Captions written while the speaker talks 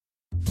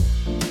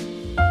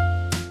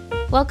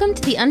Welcome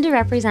to the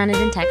Underrepresented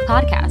in Tech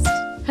podcast,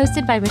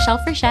 hosted by Michelle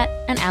Frechette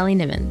and Allie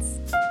Nimmons.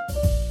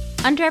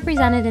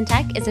 Underrepresented in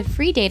Tech is a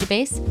free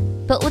database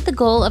built with the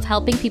goal of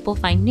helping people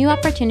find new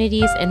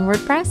opportunities in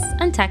WordPress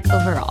and tech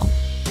overall.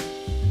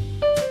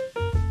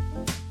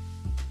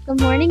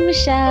 Good morning,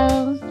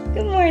 Michelle.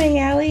 Good morning,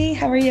 Allie.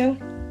 How are you?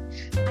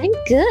 I'm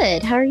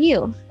good. How are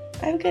you?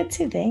 I'm good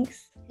too,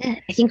 thanks. Yeah,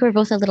 I think we're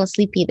both a little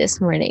sleepy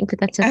this morning, but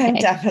that's okay. I'm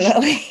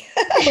definitely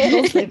a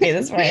little sleepy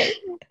this morning.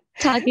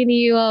 Talking to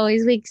you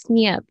always wakes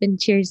me up and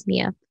cheers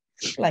me up.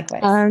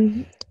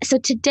 Likewise. So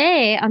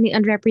today on the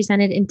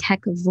Underrepresented in Tech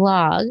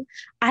vlog,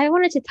 I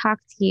wanted to talk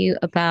to you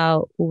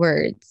about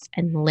words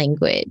and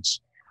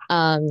language.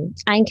 I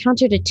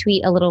encountered a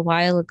tweet a little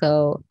while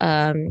ago,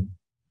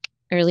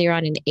 earlier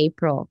on in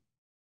April,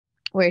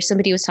 where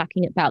somebody was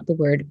talking about the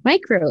word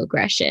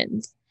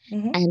microaggressions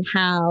and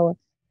how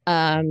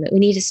we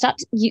need to stop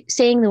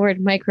saying the word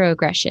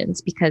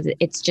microaggressions because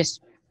it's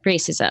just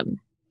racism.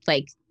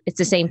 Like, it's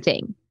the same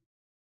thing.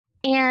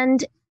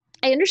 And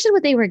I understood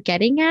what they were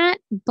getting at,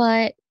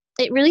 but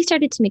it really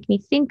started to make me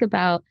think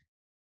about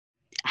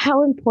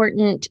how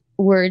important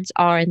words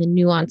are and the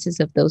nuances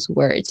of those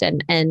words.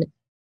 And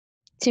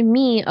to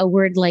me, a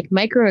word like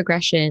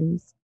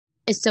microaggressions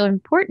is so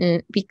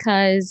important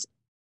because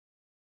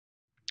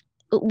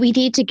we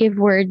need to give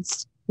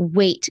words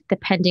weight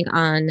depending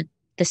on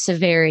the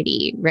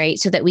severity, right?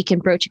 So that we can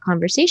broach a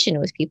conversation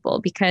with people.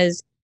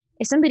 Because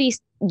if somebody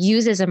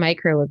uses a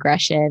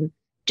microaggression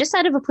just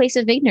out of a place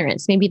of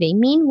ignorance, maybe they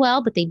mean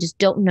well, but they just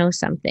don't know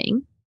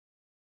something,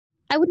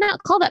 I would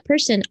not call that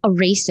person a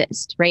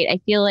racist, right? I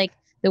feel like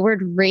the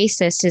word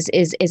racist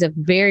is a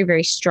very,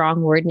 very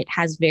strong word, and it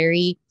has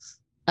very,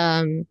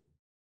 I'll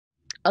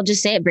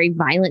just say it, very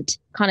violent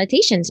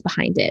connotations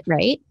behind it,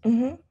 right?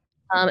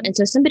 And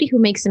so somebody who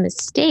makes a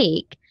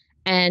mistake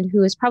and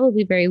who is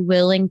probably very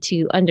willing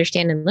to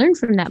understand and learn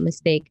from that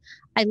mistake,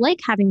 I like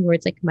having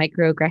words like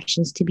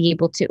microaggressions to be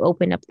able to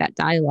open up that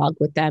dialogue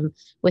with them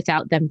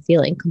without them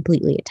feeling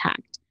completely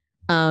attacked.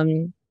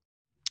 And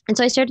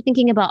so I started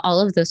thinking about all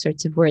of those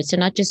sorts of words. So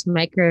not just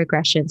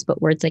microaggressions,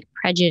 but words like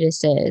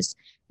prejudices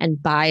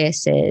and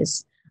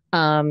biases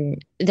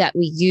that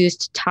we use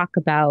to talk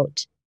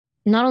about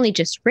not only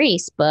just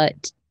race,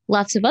 but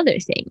lots of other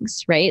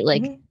things, right?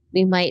 Like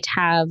we might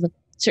have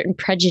certain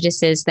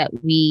prejudices that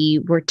we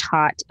were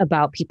taught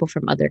about people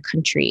from other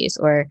countries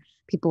or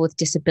people with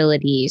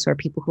disabilities or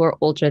people who are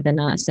older than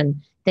us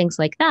and things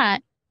like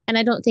that. And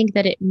I don't think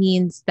that it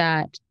means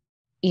that,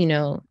 you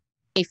know,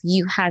 if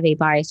you have a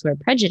bias or a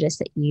prejudice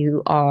that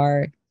you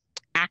are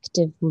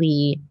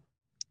actively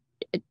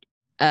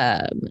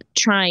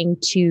trying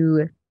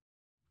to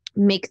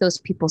make those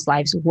people's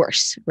lives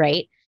worse,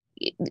 right?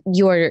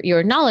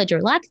 Your knowledge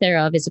or lack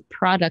thereof is a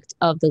product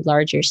of the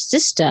larger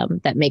system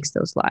that makes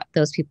those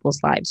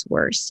people's lives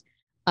worse.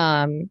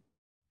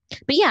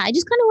 But yeah, I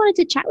just kind of wanted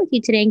to chat with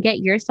you today and get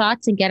your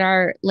thoughts and get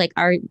our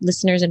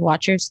listeners and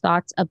watchers'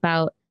 thoughts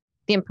about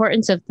the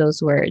importance of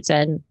those words.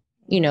 And,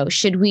 you know,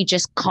 should we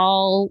just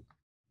call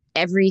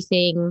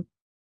everything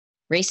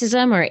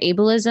racism or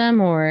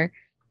ableism or,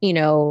 you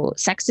know,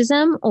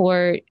 sexism,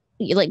 or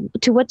like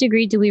to what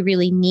degree do we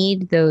really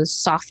need those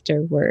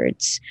softer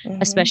words,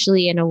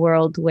 especially in a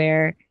world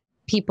where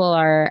people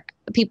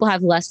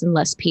have less and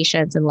less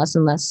patience and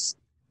less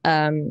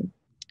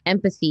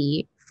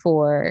empathy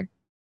for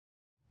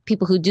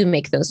people who do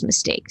make those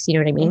mistakes. You know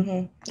what I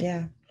mean?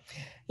 Yeah.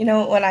 You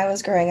know, when I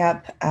was growing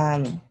up,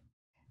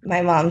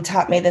 my mom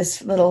taught me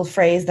this little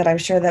phrase that I'm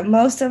sure that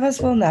most of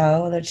us will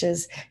know, which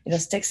is, you know,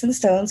 sticks and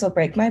stones will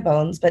break my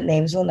bones, but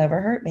names will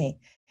never hurt me.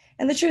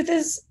 And the truth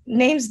is,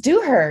 names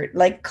do hurt.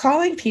 Like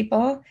calling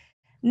people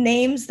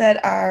names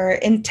that are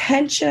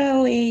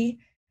intentionally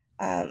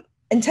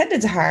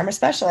intended to harm,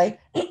 especially,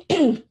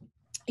 you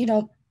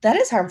know, that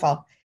is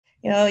harmful.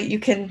 You know, you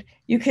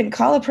can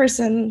call a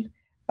person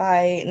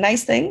by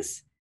nice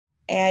things,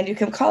 and you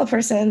can call a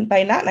person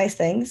by not nice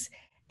things.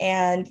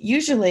 And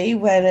usually,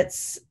 when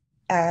it's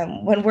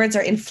when words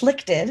are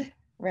inflicted,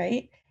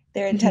 right,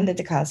 they're intended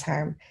to cause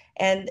harm,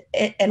 and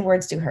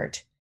words do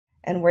hurt.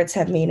 And words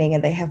have meaning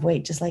and they have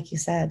weight, just like you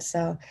said.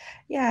 So,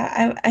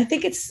 yeah, I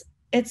think it's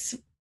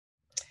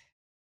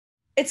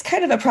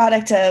kind of a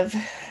product of,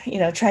 you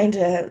know, trying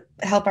to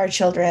help our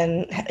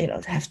children, you know,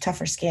 have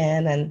tougher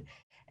skin and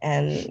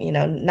you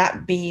know,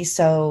 not be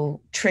so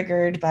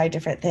triggered by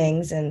different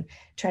things and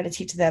try to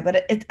teach them.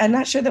 But I'm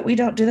not sure that we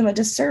don't do them a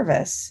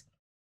disservice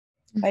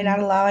by not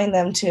allowing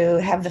them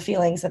to have the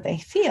feelings that they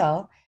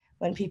feel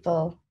when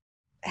people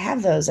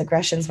have those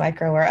aggressions,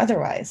 micro or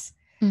otherwise,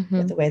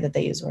 with the way that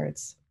they use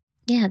words.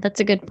 Yeah, that's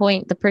a good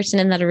point. The person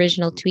in that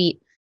original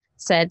tweet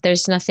said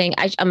there's nothing.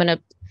 I'm going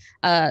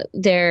to,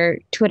 their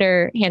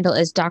Twitter handle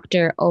is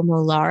Dr.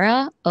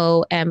 Omolara,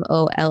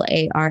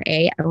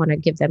 Omolara. I want to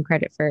give them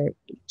credit for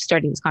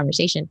starting this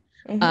conversation.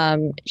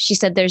 She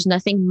said there's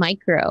nothing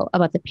micro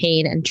about the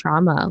pain and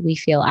trauma we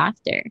feel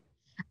after.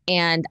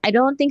 And I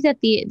don't think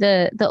that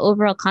the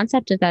overall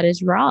concept of that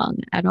is wrong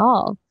at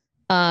all.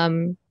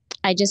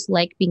 I just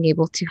like being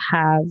able to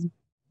have,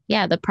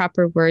 the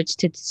proper words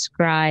to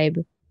describe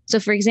So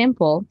for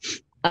example,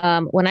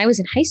 when I was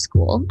in high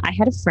school, I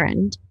had a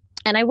friend,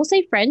 and I will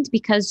say friend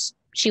because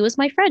she was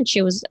my friend.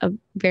 She was a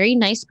very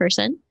nice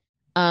person.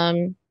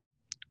 Um,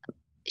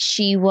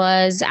 she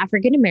was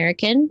African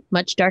American,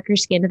 much darker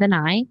skinned than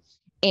I,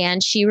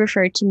 and she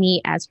referred to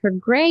me as her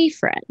gray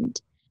friend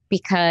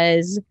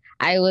because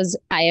I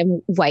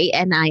am white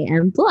and I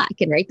am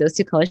black, and right, those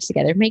two colors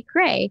together make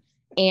gray.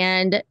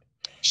 And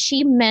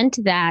she meant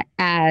that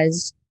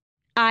as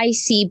I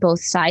see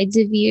both sides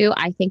of you.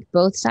 I think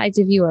both sides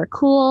of you are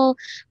cool.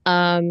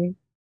 Um,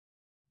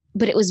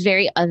 but it was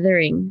very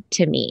othering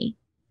to me.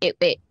 It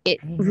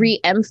Mhm.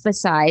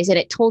 re-emphasized, and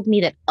it told me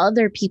that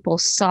other people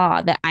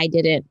saw that I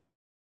didn't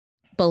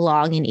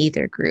belong in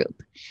either group.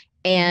 Mhm.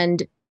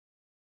 And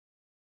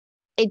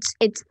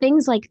it's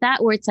things like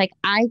that where it's like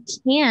I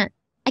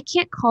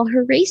can't call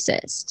her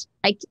racist.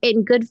 I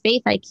in good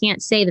faith I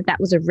can't say that that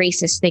was a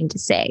racist thing to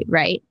say,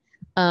 right?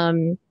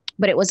 Um,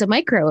 but it was a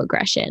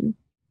microaggression,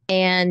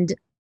 and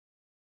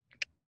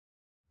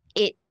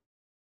it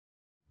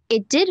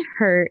it did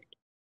hurt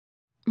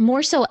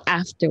more so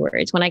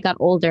afterwards when I got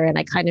older and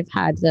I kind of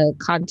had the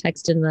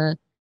context and the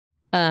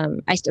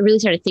really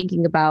started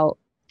thinking about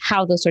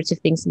how those sorts of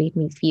things made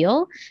me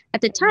feel.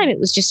 At the time, Mhm. it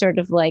was just sort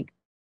of like,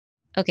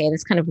 okay,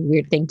 that's kind of a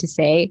weird thing to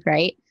say,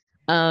 right?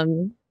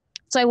 Um,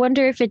 so I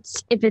wonder if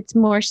it's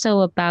more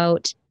so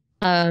about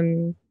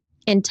um,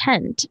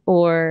 intent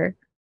or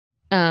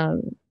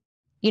um,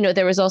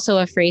 there was also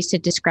a phrase to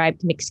describe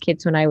mixed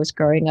kids when I was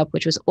growing up,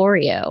 which was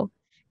Oreo.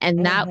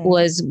 And that Mhm.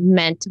 was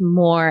meant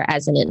more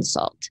as an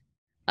insult,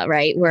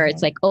 right? Where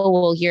it's Mhm. like, oh,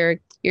 well, you're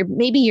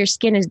maybe your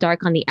skin is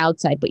dark on the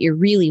outside, but you're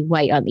really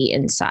white on the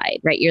inside,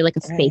 right? You're like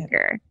a Right.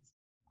 faker.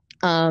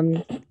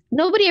 Um,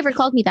 Nobody ever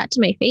called me that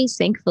to my face,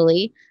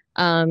 thankfully.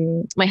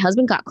 My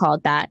husband got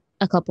called that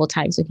a couple of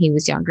times when he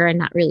was younger, and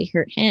that really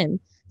hurt him.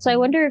 So I Mhm.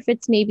 wonder if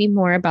it's maybe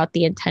more about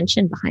the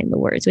intention behind the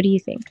words. What do you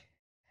think?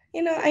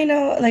 I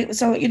know, like,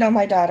 so,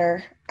 my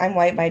daughter, I'm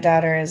white. My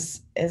daughter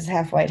is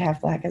half white,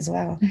 half black as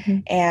well. Mm-hmm.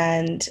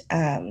 And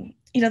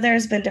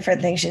there's been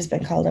different things she's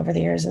been called over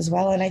the years as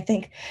well. And I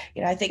think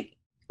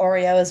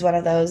Oreo is one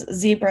of those.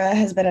 Zebra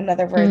has been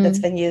another word that's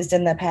Mm, been used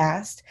in the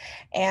past.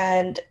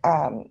 And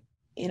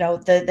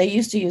they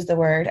used to use the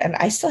word, and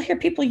I still hear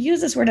people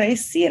use this word. I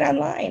see it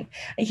online.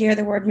 I hear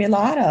the word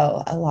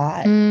mulatto a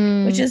lot,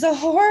 which mm, is a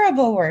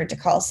horrible word to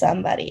call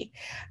somebody.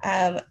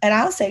 And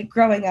I'll say,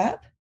 growing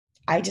up,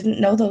 I didn't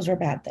know those were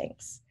bad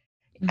things.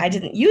 I mhm.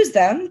 didn't use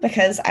them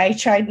because I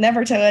tried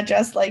never to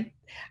adjust. Like,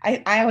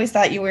 I always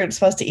thought you were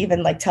supposed to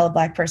even like tell a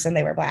black person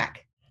they were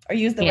black or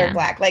use the word Yeah.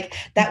 black. Like,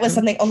 that was Mhm,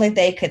 something only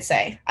they could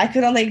say. I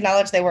could only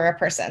acknowledge they were a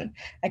person.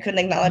 I couldn't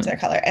acknowledge mhm. their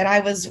color. And I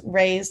was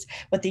raised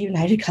with the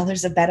United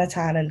Colors of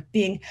Benetton, and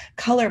being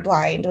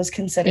colorblind was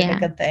considered a Yeah.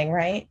 good thing,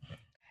 right?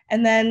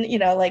 And then,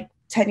 like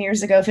 10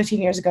 years ago,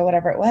 15 years ago,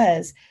 whatever it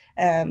was,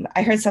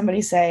 I heard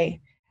somebody say,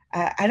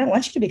 I don't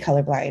want you to be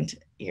colorblind.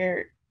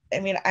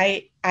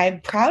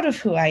 I'm proud of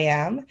who I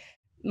am.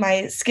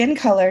 My skin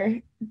color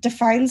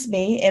defines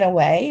me in a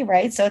way,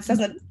 right? So it Mhm.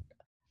 doesn't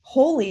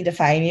wholly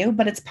define you,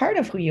 but it's part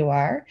of who you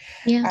are.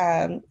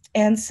 Yeah.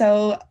 And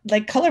so,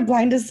 like,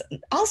 colorblind is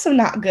also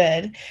not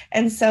good.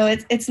 And so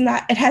it's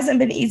not, it hasn't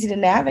been easy to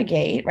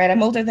navigate, right?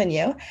 I'm older than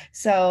you.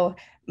 So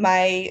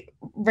my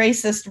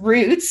racist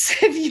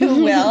roots, if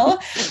you will,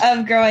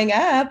 of growing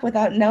up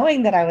without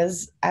knowing that I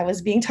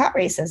was being taught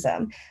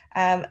racism.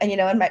 And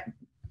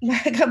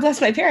God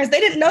bless my parents, they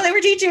didn't know they were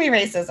teaching me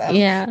racism,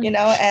 Yeah.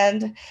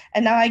 and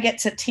now I get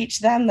to teach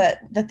them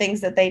that the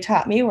things that they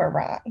taught me were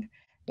wrong,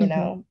 you Mhm.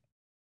 know.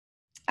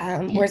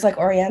 Yeah. Whereas, like,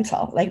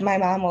 Oriental, like, my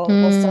mom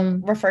will still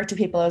Mm, refer to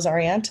people as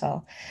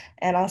Oriental,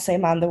 and I'll say,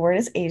 Mom, the word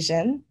is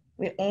Asian.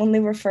 We only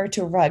refer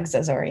to rugs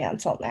as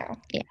Oriental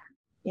now, yeah.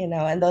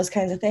 and those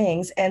kinds of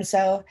things. And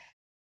so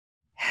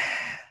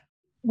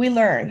we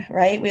learn,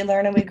 right? We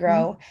learn and we Mhm,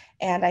 grow.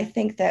 And I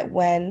think that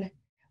when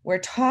we're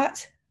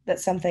taught that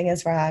something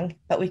is wrong,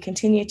 but we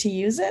continue to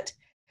use it,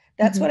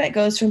 that's mhm, when it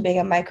goes from being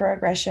a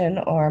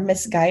microaggression or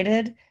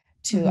misguided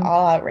to mhm.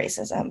 all out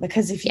racism.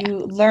 Because if Yeah. you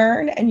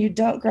learn and you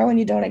don't grow and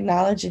you don't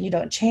acknowledge and you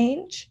don't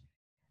change,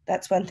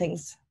 that's when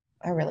things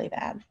are really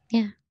bad.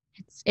 Yeah.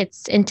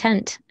 It's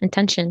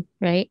intention,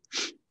 right?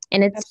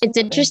 And it's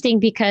Absolutely. interesting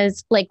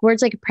because like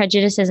words like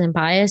prejudices and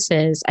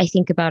biases, I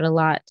think about a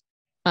lot.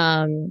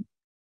 Um,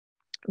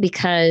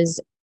 because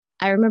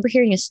I remember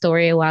hearing a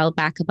story a while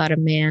back about a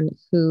man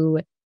who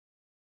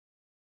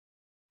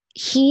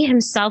he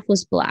himself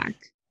was black,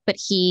 but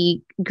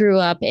he grew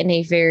up in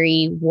a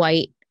very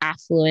white,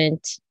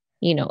 affluent,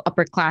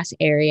 upper class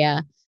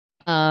area.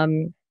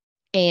 Um,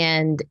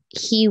 and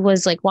he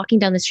was like walking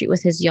down the street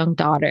with his young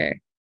daughter,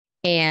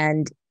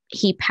 and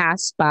he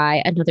passed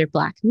by another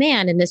black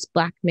man, and this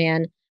black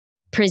man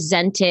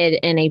presented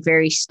in a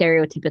very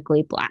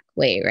stereotypically black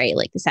way, right?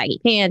 Like the saggy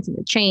pants and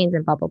the chains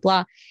and blah blah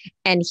blah.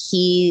 And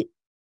he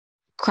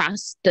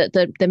crossed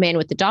the man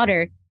with the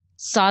daughter,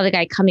 saw the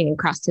guy coming and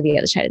crossed to the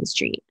other side of the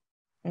street.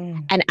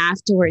 Mm. And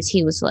afterwards,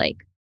 he was like,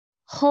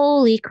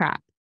 holy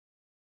crap,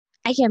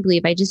 I can't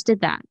believe I just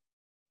did that.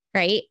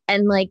 Right.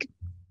 And like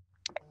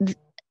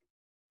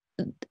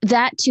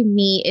that to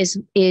me is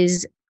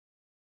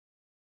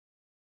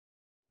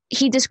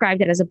he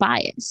described it as a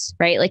bias,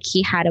 right? Like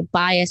he had a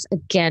bias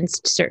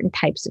against certain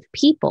types of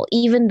people,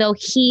 even though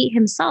he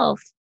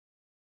himself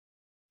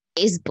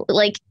is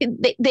like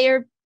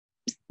they're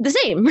the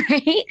same,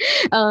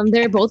 right?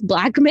 They're both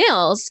Black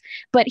males,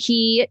 but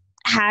he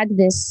had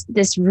this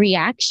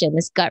reaction,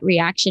 this gut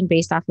reaction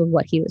based off of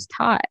what he was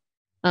taught.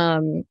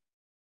 Um,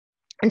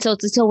 and so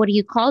what do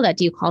you call that?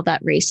 Do you call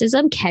that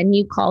racism? Can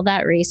you call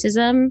that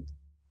racism?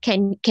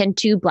 Can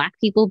two Black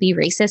people be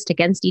racist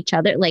against each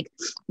other? Like,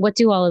 what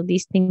do all of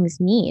these things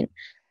mean?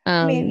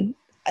 I mean,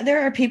 Um,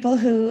 there are people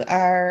who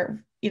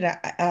are,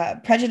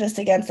 prejudiced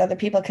against other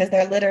people because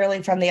they're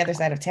literally from the other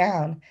side of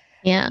town.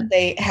 yeah,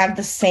 They have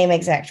the same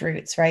exact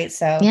roots, right?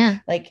 So, yeah,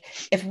 like,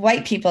 if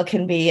white people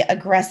can be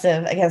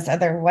aggressive against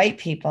other white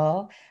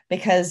people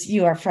because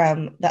you are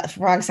from the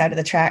wrong side of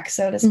the track,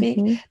 so to speak,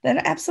 hmm then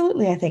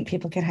absolutely, I think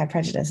people can have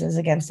prejudices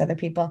against other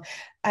people.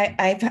 And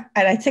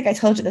I think I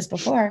told you this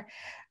before.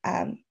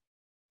 Um,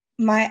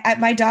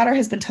 my daughter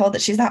has been told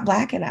that she's not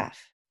Black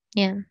enough.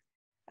 yeah.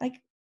 Like,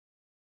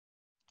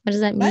 What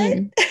does that what?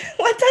 mean?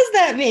 What does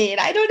that mean?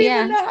 I don't even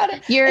Yeah. know how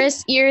to You're like.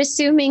 you're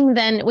assuming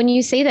then when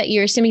you say that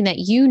you're assuming that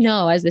you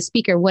know as the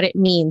speaker what it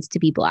means to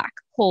be Black,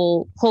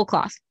 whole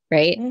cloth,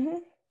 right?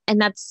 Mhm,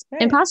 And that's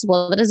right.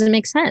 impossible. That doesn't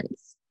make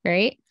sense,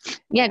 right?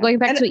 Yeah, Yeah. going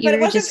back to And what you but it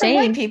were wasn't just from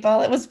white saying.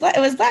 people. It was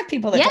Black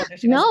people that Yeah, told her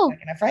she wasn't no.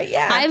 Black enough, right?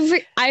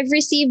 Yeah. I've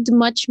received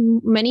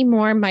many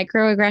more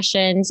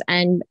microaggressions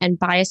and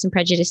bias and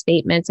prejudice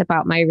statements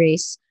about my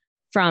race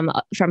from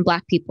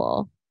Black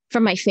people,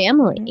 from my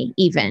family Hmm.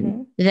 even,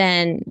 Hmm.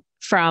 than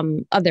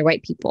from other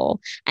white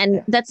people. And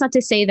Yeah. that's not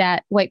to say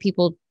that white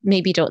people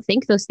maybe don't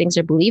think those things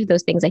or believe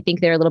those things. I think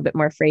they're a little bit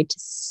more afraid to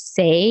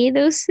say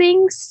those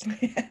things,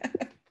 For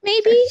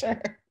maybe.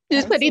 sure.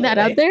 Just putting that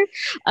out Absolutely.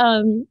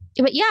 there.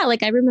 But yeah,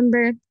 like I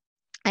remember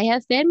I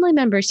have family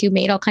members who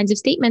made all kinds of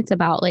statements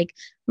about like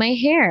my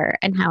hair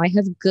and how I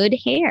have good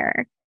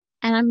hair.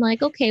 And I'm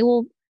like, okay,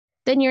 well,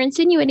 then you're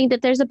insinuating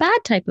that there's a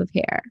bad type of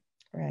hair,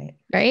 Right.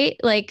 right?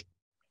 Like,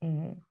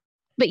 Hmm.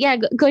 but yeah,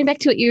 going back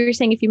to what you were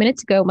saying a few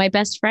minutes ago, my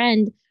best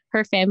friend,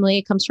 her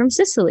family comes from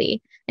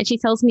Sicily, and she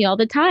tells me all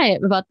the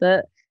time about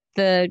the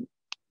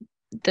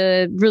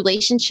the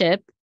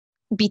relationship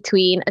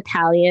between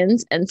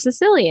Italians and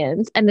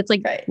Sicilians. And it's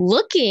like Right.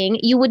 looking,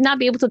 you would not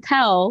be able to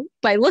tell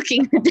by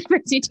looking the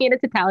difference between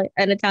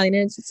an Italian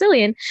and a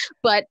Sicilian,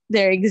 but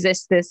there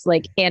exists this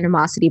like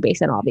animosity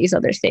based on all these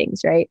other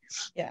things, right?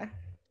 Yeah.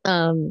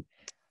 Um,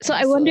 so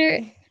I wonder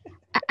Absolutely.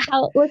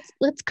 how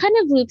let's kind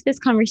of loop this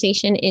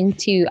conversation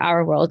into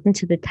our world,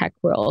 into the tech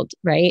world,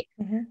 right?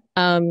 Hmm.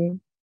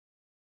 Um,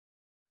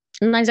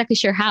 I'm not exactly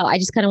sure how. I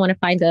just kind of want to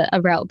find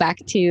a route back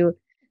to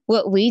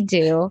what we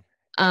do.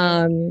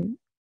 Uh-huh. Um,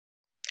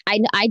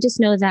 I just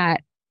know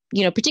that,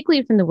 you know,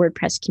 particularly from the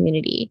WordPress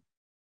community,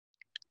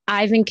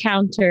 I've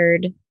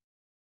encountered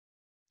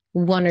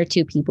one or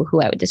two people who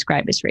I would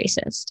describe as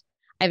racist.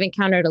 I've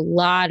encountered a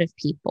lot of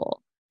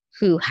people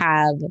who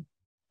have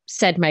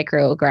said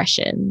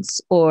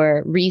microaggressions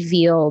or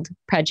revealed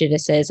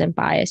prejudices and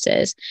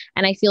biases.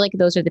 And I feel like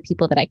those are the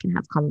people that I can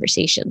have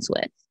conversations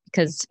with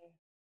because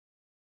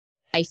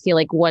I feel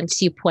like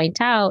once you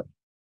point out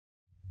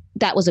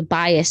that was a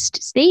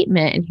biased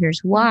statement and here's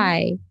Hmm.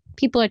 why,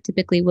 people are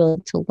typically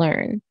willing to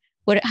learn.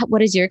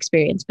 What has your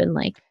experience been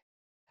like?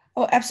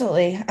 Oh,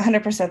 absolutely.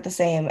 100% the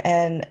same.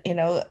 And,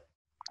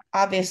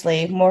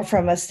 obviously more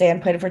from a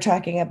standpoint, if we're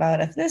talking about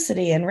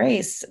ethnicity and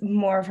race,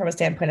 more from a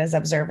standpoint as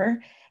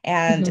observer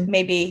and Mm-hmm.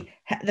 maybe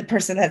the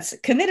person that's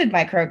committed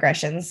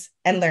microaggressions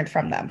and learned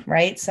from them,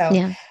 right? So,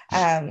 Yeah.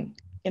 um,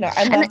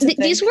 I And love to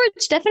these think,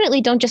 words definitely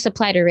don't just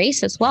apply to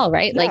race as well,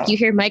 right? Like you no.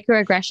 hear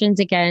microaggressions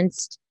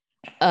against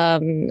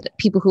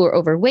people who are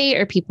overweight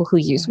or people who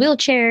use Mhm.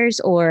 wheelchairs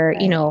or,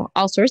 you Right. know,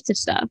 all sorts of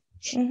stuff.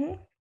 Hmm.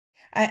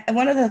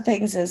 One of the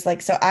things is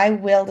like, so I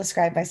will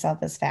describe myself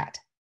as fat,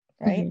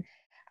 right? Mm-hmm.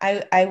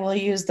 I will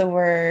use the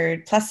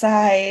word plus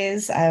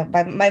size.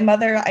 My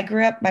mother,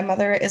 my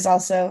mother is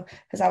also,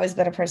 has always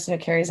been a person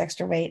who carries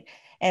extra weight.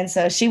 And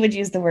so she would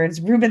use the words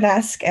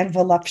Rubenesque and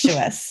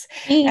voluptuous.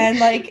 I And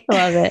like,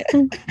 love it.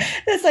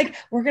 it's like,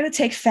 we're going to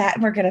take fat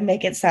and we're going to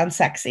make it sound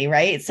sexy,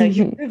 right? So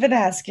you're Mm-hmm.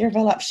 Rubenesque, you're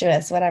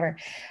voluptuous, whatever.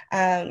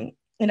 Um,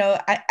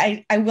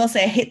 I will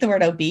say I hate the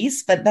word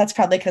obese, but that's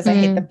probably because I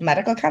hate Mm, the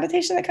medical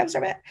connotation that comes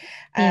from it.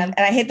 yeah. And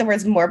I hate the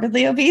words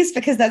morbidly obese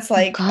because that's Oh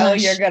like, oh,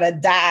 you're gosh. gonna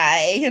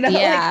die, like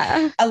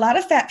Yeah. a lot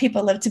of fat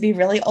people live to be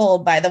really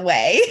old, by the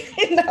way,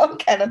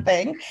 kind of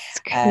thing. It's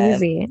Um,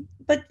 crazy.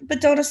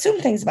 but don't assume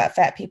things about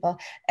fat people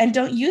and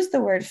don't use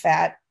the word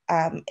fat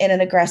in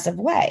an aggressive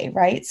way,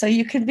 right? So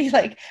you can be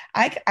like,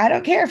 I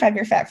don't care if I'm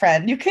your fat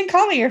friend. You can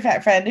call me your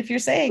fat friend if you're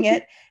saying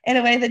it in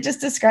a way that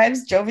just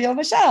describes jovial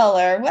Michelle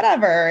or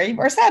whatever,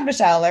 or sad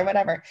Michelle or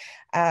whatever.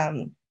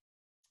 Um,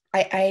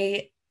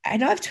 I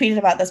know I've tweeted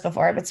about this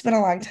before, but it's been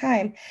a long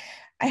time.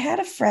 I had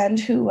a friend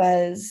who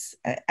was,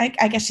 I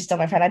guess she's still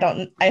my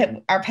friend.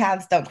 Our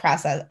paths don't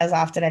cross as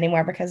often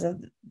anymore because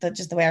of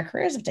just the way our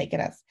careers have taken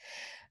us.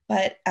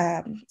 But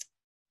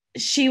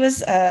she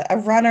was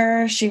a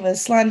runner. She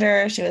was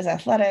slender. She was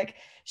athletic.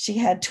 She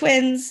had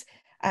twins.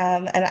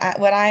 When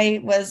I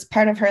was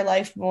part of her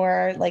life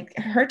more, like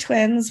her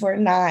twins were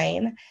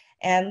 9,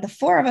 and the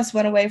 4 of us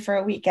went away for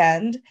a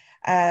weekend.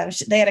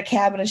 They had a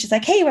cabin, and she's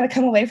like, "Hey, you want to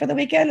come away for the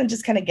weekend and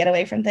just kind of get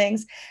away from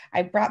things?"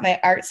 I brought my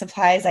art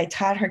supplies. I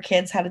taught her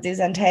kids how to do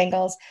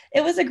Zentangles.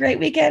 It was a great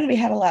weekend. We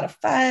had a lot of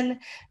fun.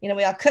 We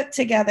all cooked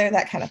together,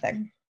 that kind of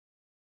thing.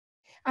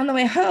 On the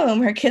way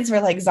home, her kids were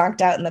like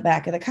zonked out in the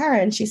back of the car,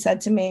 and she said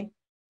to me,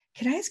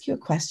 "Can I ask you a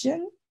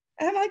question?"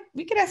 And I'm like,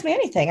 "You can ask me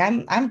anything.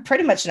 I'm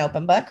pretty much an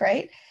open book,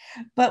 right?"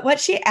 But what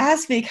she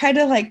asked me kind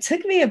of like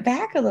took me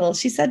aback a little.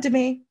 She said to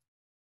me,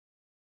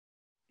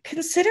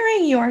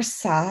 "Considering your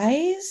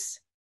size,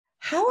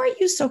 how are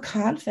you so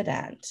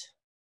confident?"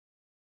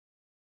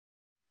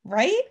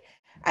 Right?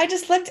 I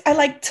just looked, I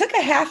like took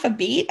a half a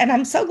beat, and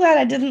I'm so glad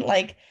I didn't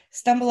like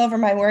stumble over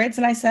my words.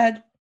 And I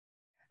said,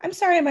 "I'm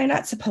sorry, am I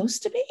not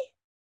supposed to be?"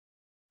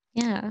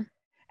 Yeah.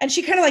 And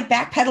she kind of like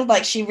backpedaled,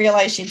 like she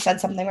realized she'd said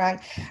something wrong.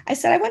 I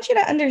said, "I want you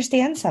to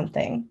understand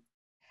something."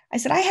 I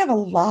said, "I have a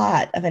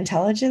lot of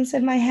intelligence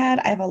in my head.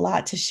 I have a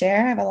lot to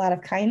share. I have a lot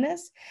of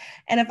kindness.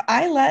 And if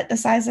I let the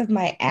size of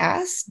my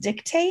ass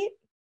dictate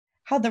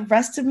how the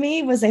rest of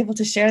me was able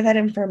to share that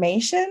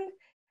information,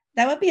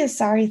 that would be a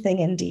sorry thing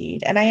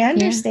indeed." And I Yeah.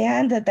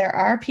 understand that there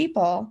are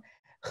people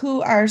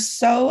who are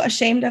so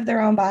ashamed of their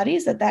own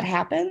bodies that that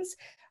happens.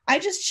 I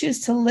just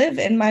choose to live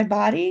in my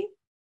body.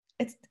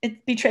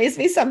 It betrays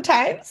me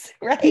sometimes,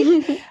 right?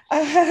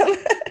 Um,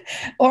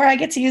 or I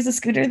get to use a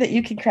scooter that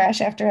you can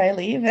crash after I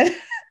leave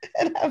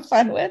and have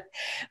fun with.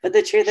 But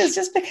the truth is,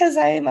 just because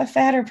I am a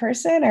fatter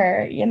person,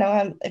 or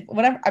I'm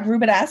whatever, I'm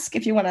Rubenesque,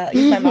 if you want to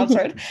use my mom's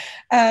word,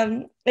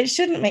 it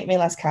shouldn't make me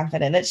less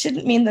confident. It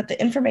shouldn't mean that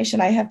the information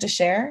I have to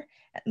share,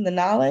 and the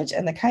knowledge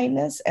and the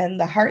kindness and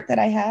the heart that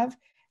I have,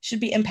 should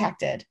be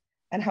impacted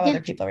and how Yeah.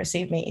 other people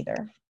receive me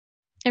either.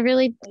 I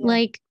really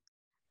Yeah.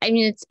 I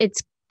mean,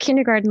 it's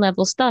kindergarten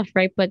level stuff,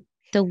 right? But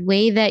the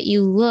way that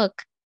you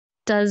look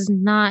does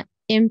not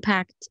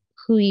impact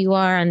who you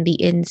are on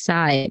the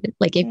inside.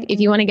 Like if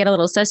you want to get a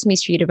little Sesame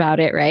Street about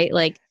it, right?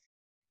 Like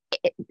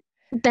it,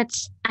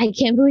 I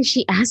can't believe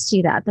she asked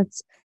you that.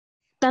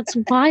 That's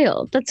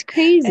wild. That's It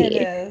crazy.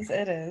 is.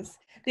 It is.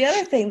 The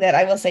other thing that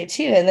I will say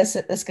too, and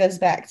this goes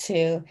back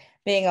to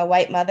being a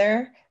white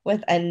mother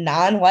with a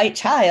non-white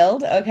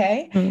child.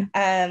 Okay, Mm.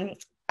 um,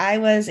 I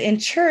was in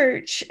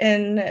church,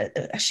 and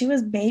she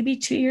was maybe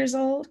 2 years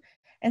old,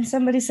 and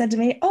somebody said to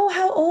me, "Oh,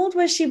 how old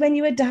was she when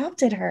you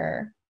adopted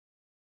her?"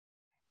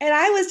 And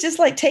I was just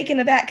like taken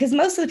aback, because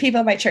most of the people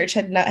in my church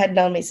had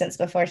known me since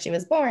before she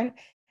was born.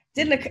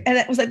 And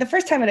it was like the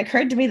first time it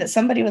occurred to me that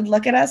somebody would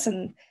look at us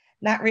and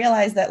not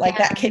realize that like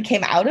that Yeah. kid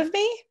came out of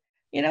me,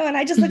 and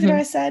I just looked at her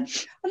and Mhm. I said,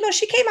 "Oh no,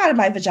 she came out of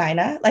my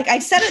vagina." Like I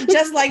said it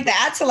just like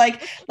that, to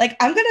like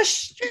I'm gonna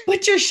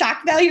put your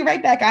shock value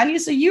right back on you,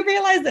 so you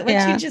realize that what you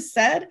Yeah. just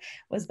said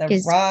was the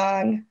Is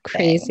wrong thing.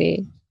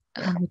 crazy.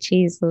 Yeah. Oh,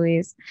 geez,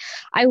 Louise.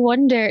 I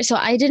wonder. So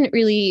I didn't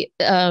really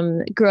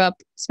grow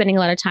up spending a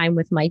lot of time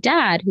with my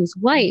dad, who's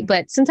white, Mhm.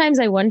 but sometimes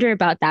I wonder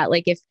about that.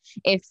 Like if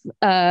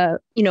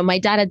my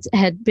dad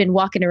had been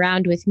walking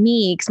around with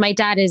me, because my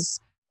dad is,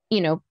 you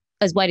know,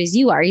 as white as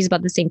you are. He's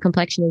about the same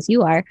complexion as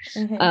you are.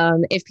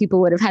 Mhm. If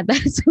people would have had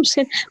that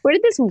assumption, where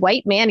did this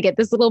white man get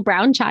this little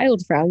brown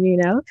child from?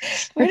 Where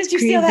That's did you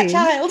steal that crazy.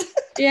 child?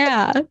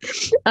 Yeah.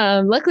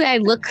 Luckily I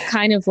look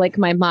kind of like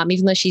my mom,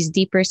 even though she's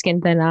deeper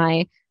skinned than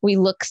I. We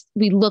look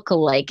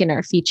alike in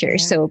our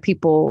features. Yeah. So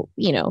people,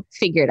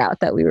 figured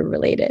out that we were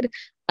related.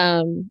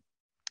 Um,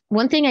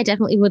 One thing I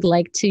definitely would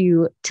like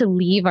to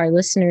leave our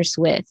listeners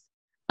with,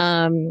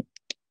 um,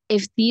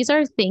 if these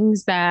are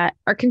things that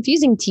are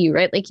confusing to you,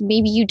 right? Like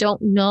maybe you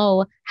don't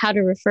know how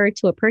to refer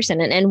to a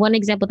person. And one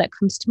example that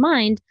comes to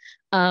mind,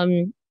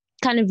 um,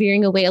 kind of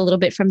veering away a little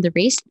bit from the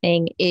race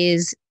thing,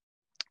 is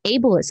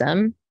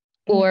ableism,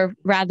 Mm. or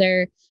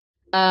rather,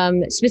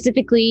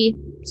 specifically,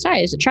 sorry,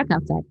 there's a truck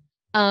outside.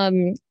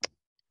 Um,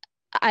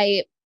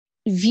 I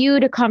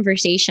viewed a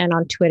conversation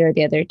on Twitter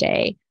the other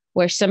day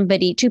where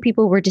two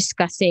people were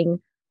discussing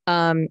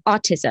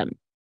autism,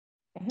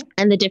 Mhm.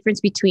 and the difference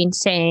between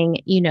saying,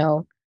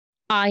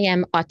 I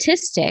am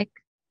autistic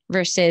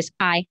versus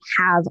I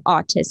have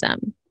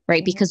autism,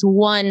 right? Mhm. Because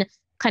one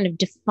kind of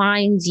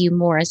defines you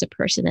more as a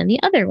person than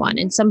the other one.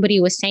 Mhm. And somebody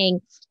was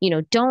saying,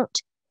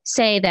 don't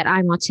say that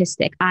I'm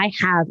autistic. I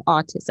have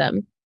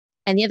autism.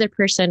 And the other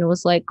person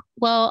was like,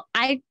 well,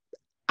 I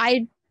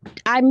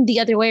I'm the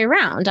other way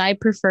around. I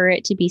prefer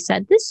it to be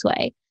said this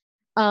way.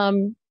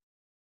 Um,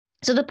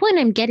 so the point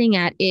I'm getting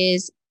at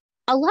is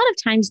a lot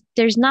of times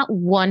there's not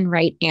one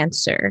right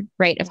answer,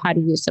 right, of how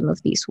to Mhm. use some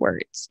of these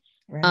words.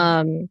 Right.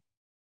 Um,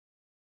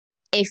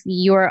 if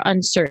you're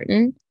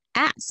uncertain,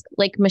 ask.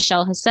 Like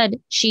Michelle has said,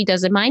 she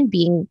doesn't mind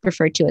being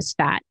referred to as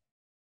fat.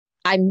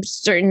 I'm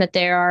certain that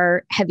there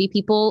are heavy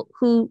people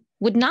who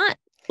would not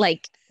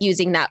like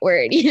using that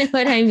word. You know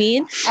what I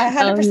mean? I Um,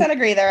 100%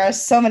 agree. There are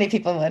so many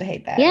people who would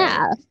hate that, right?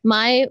 yeah,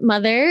 my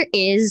mother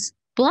is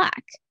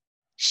Black.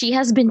 She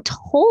has been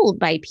told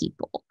by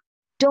people,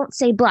 don't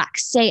say Black,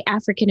 say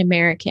African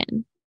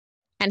American.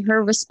 And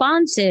her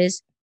response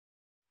is,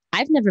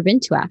 I've never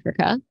been to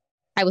Africa.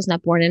 I was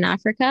not born in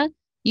Africa.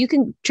 You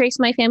can trace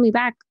my family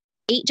back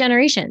 8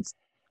 generations.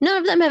 None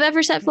of them have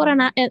ever set foot on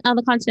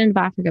the continent of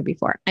Africa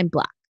before. I'm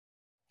Black.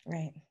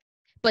 Right.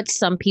 But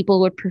some people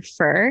would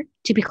prefer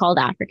to be called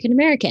African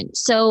American.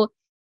 So,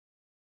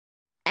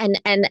 and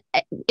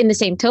in the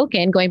same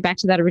token, going back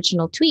to that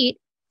original tweet,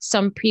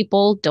 some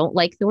people don't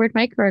like the word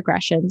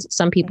microaggressions.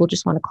 Some people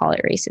just want to call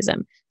it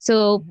racism.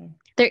 So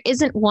there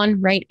isn't one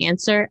right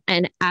answer.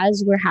 And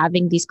as we're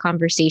having these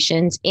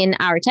conversations in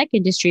our tech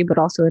industry, but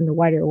also in the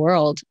wider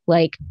world,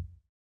 like,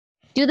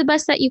 do the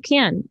best that you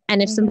can.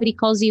 And if somebody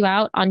calls you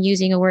out on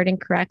using a word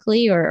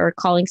incorrectly or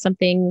calling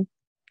something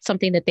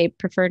that they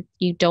prefer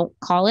you don't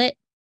call it,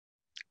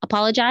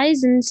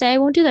 apologize and say, I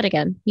won't do that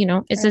again. You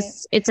know, it's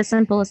as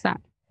simple as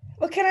that.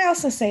 Well, can I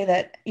also say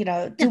that,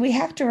 do we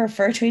have to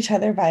refer to each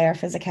other by our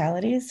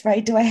physicalities,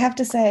 right? Do I have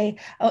to say,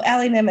 oh,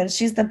 Allie Nimmons,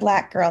 she's the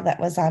Black girl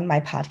that was on my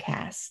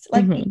podcast?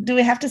 Like, do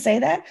we have to say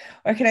that?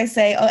 Or can I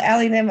say, oh,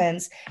 Allie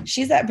Nimmons,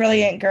 she's that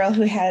brilliant girl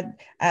who had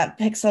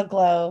Pixel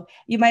Glow.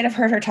 You might have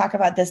heard her talk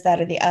about this, that,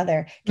 or the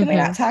other. Can we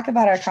not talk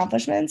about our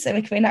accomplishments?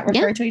 And can we not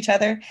refer to each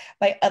other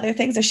by other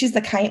things? Or she's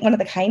one of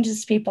the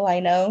kindest people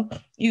I know.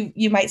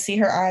 You might see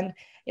her on,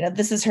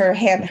 this is her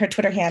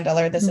Twitter handle,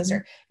 or this is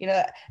her,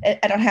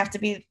 I don't have to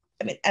be,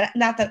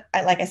 not that,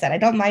 like I said, I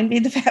don't mind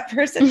being the fat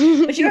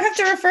person, but you don't have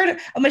to refer to,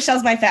 oh,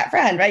 Michelle's my fat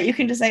friend, right? You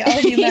can just say, oh,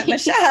 you met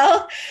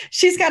Michelle.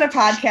 She's got a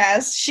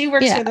podcast. She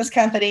works for this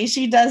company.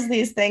 She does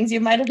these things.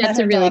 You might have met her. That's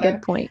a really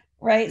good point.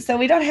 Right. So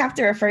we don't have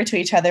to refer to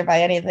each other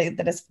by anything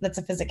that's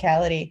a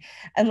physicality,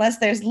 unless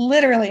there's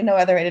literally no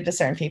other way to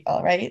discern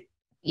people, right?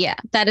 Yeah,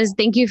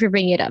 thank you for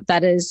bringing it up.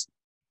 That is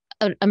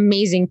an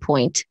amazing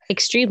point.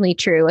 Extremely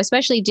true,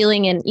 especially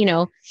dealing in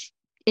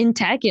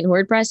tech and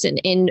WordPress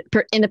and in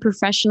the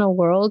professional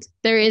world.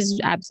 There is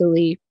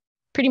absolutely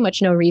pretty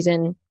much no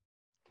reason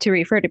to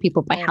refer to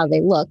people by how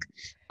they look.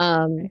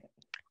 I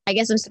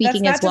guess I'm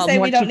speaking as well. That's not to say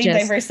we don't need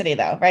diversity,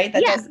 though, right?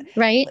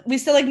 Right. We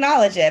still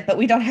acknowledge it, but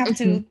we don't have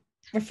to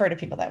refer to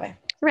people that way.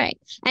 Right.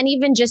 And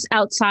even just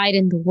outside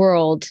in the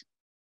world,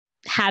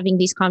 having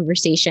these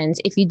conversations,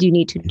 if you do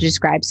need to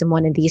describe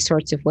someone in these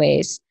sorts of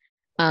ways,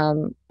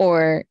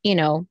 or,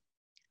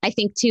 I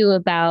think too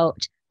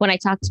about when I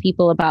talk to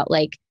people about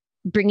like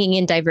bringing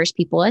in diverse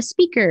people as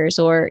speakers,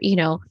 or,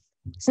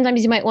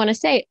 sometimes you might want to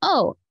say,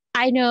 oh,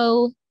 I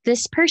know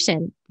this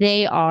person,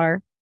 they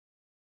are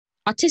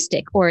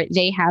autistic, or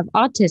they have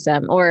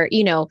autism, or,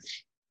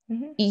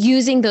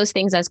 using those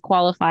things as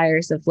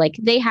qualifiers of like,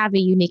 they have a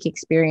unique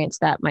experience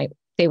that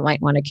they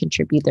might want to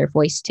contribute their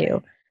voice to.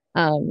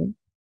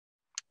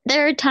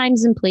 There are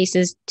times and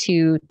places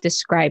to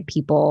describe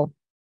people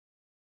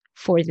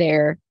for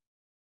their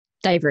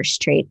diverse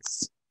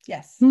traits.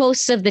 Yes.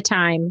 Most of the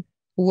time,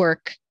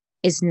 work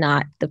is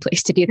not the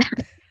place to do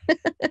that.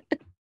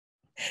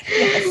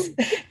 Yes,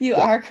 you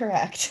are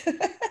correct.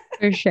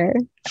 For sure.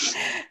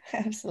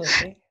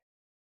 Absolutely.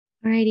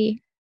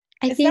 Alrighty.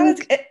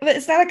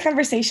 It's not a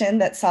conversation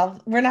that solves.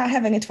 We're not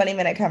having a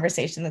 20-minute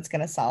conversation that's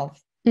going to solve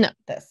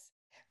this,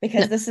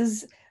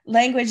 because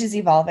language is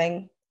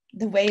evolving.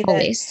 The way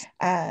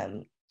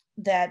that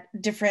that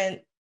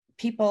different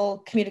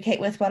people communicate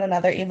with one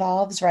another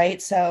evolves,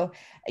 right? So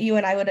you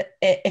and I would,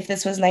 if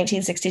this was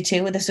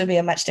 1962, this would be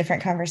a much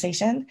different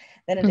conversation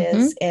than it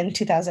is in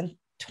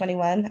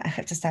 2021. I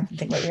have to stop and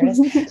think what year it is.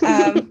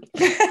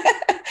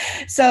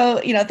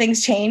 So,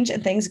 things change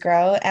and things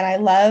grow. And I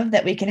love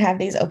that we can have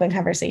these open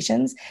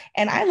conversations.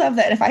 And I love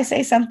that if I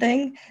say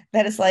something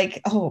that is like,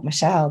 oh,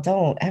 Michelle,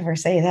 don't ever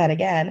say that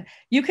again,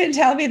 you can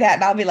tell me that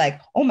and I'll be like,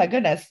 oh my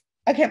goodness,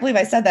 I can't believe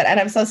I said that. And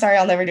I'm so sorry,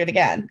 I'll never do it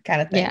again,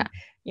 kind of thing. Yeah.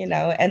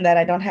 And that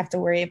I don't have to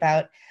worry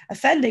about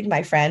offending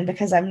my friend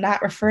because I'm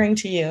not referring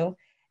to you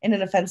in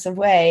an offensive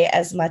way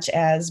as much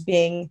as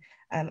being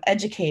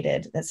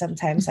educated, that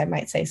sometimes I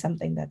might say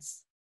something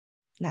that's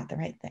not the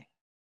right thing.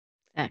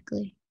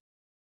 Exactly.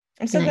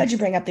 I'm so glad you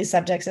bring up these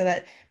subjects, and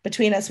that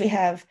between us, we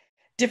have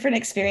different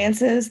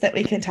experiences that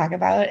we can talk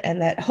about,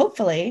 and that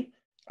hopefully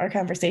our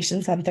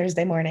conversations on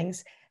Thursday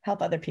mornings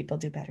help other people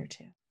do better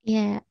too.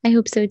 Yeah, I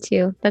hope so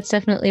too. That's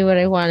definitely what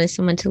I want, is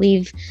someone to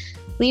leave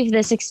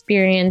this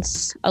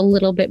experience a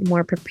little bit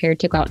more prepared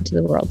to go out into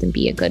the world and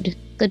be a good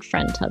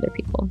friend to other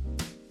people.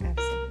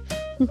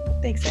 Absolutely.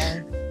 Thanks,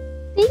 Allie.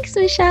 Thanks,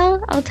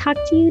 Michelle. I'll talk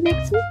to you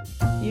next week.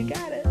 You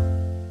got it.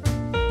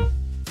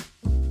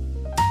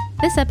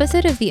 This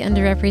episode of the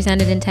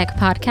Underrepresented in Tech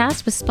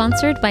podcast was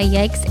sponsored by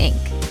Yikes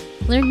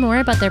Inc. Learn more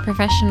about their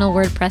professional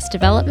WordPress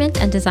development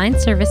and design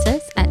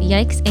services at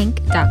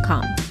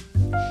yikesinc.com.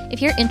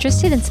 If you're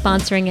interested in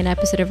sponsoring an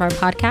episode of our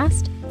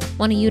podcast,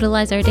 want to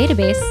utilize our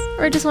database,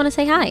 or just want to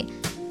say hi,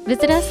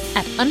 visit us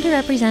at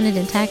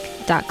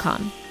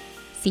underrepresentedintech.com.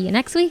 See you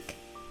next week.